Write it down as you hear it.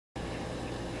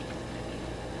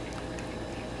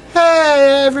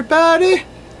everybody,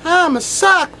 I'm a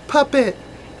sock puppet.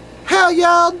 How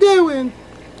y'all doing?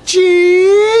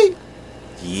 Gee?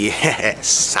 Yeah,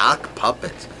 sock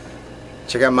puppets.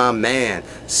 Check out my man,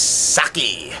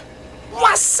 Socky.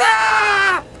 What's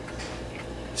up?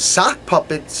 Sock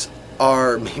puppets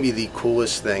are maybe the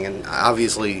coolest thing, and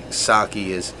obviously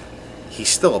Socky he's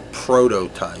still a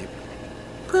prototype.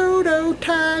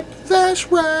 Prototype,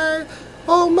 that's right,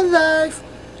 all my life.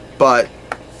 But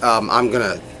I'm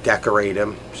gonna decorate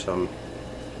him some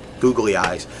googly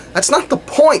eyes. That's not the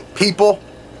point, people.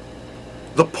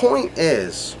 The point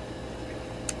is,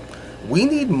 we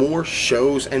need more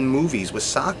shows and movies with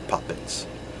sock puppets.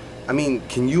 I mean,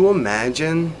 can you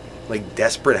imagine, like,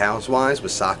 Desperate Housewives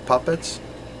with sock puppets?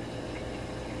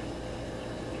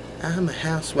 I'm a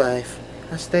housewife.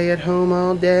 I stay at home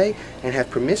all day and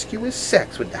have promiscuous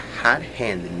sex with the hot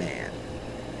handyman.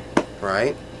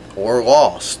 Right? Or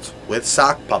Lost with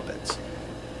sock puppets.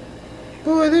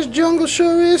 Boy, this jungle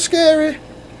sure is scary.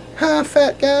 Huh,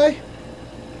 fat guy?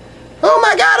 Oh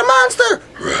my god, a monster!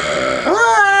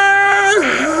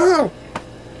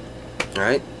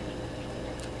 Right?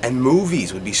 And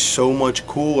movies would be so much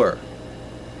cooler.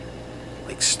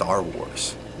 Like Star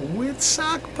Wars. With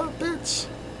sock puppets.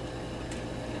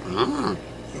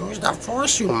 Use the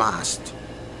force, you must.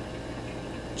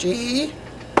 Gee.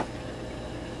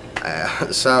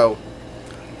 So,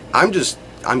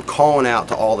 I'm calling out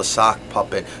to all the sock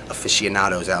puppet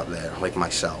aficionados out there, like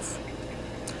myself.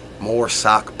 More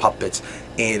sock puppets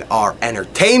in our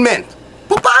entertainment.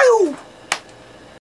 Bye-bye!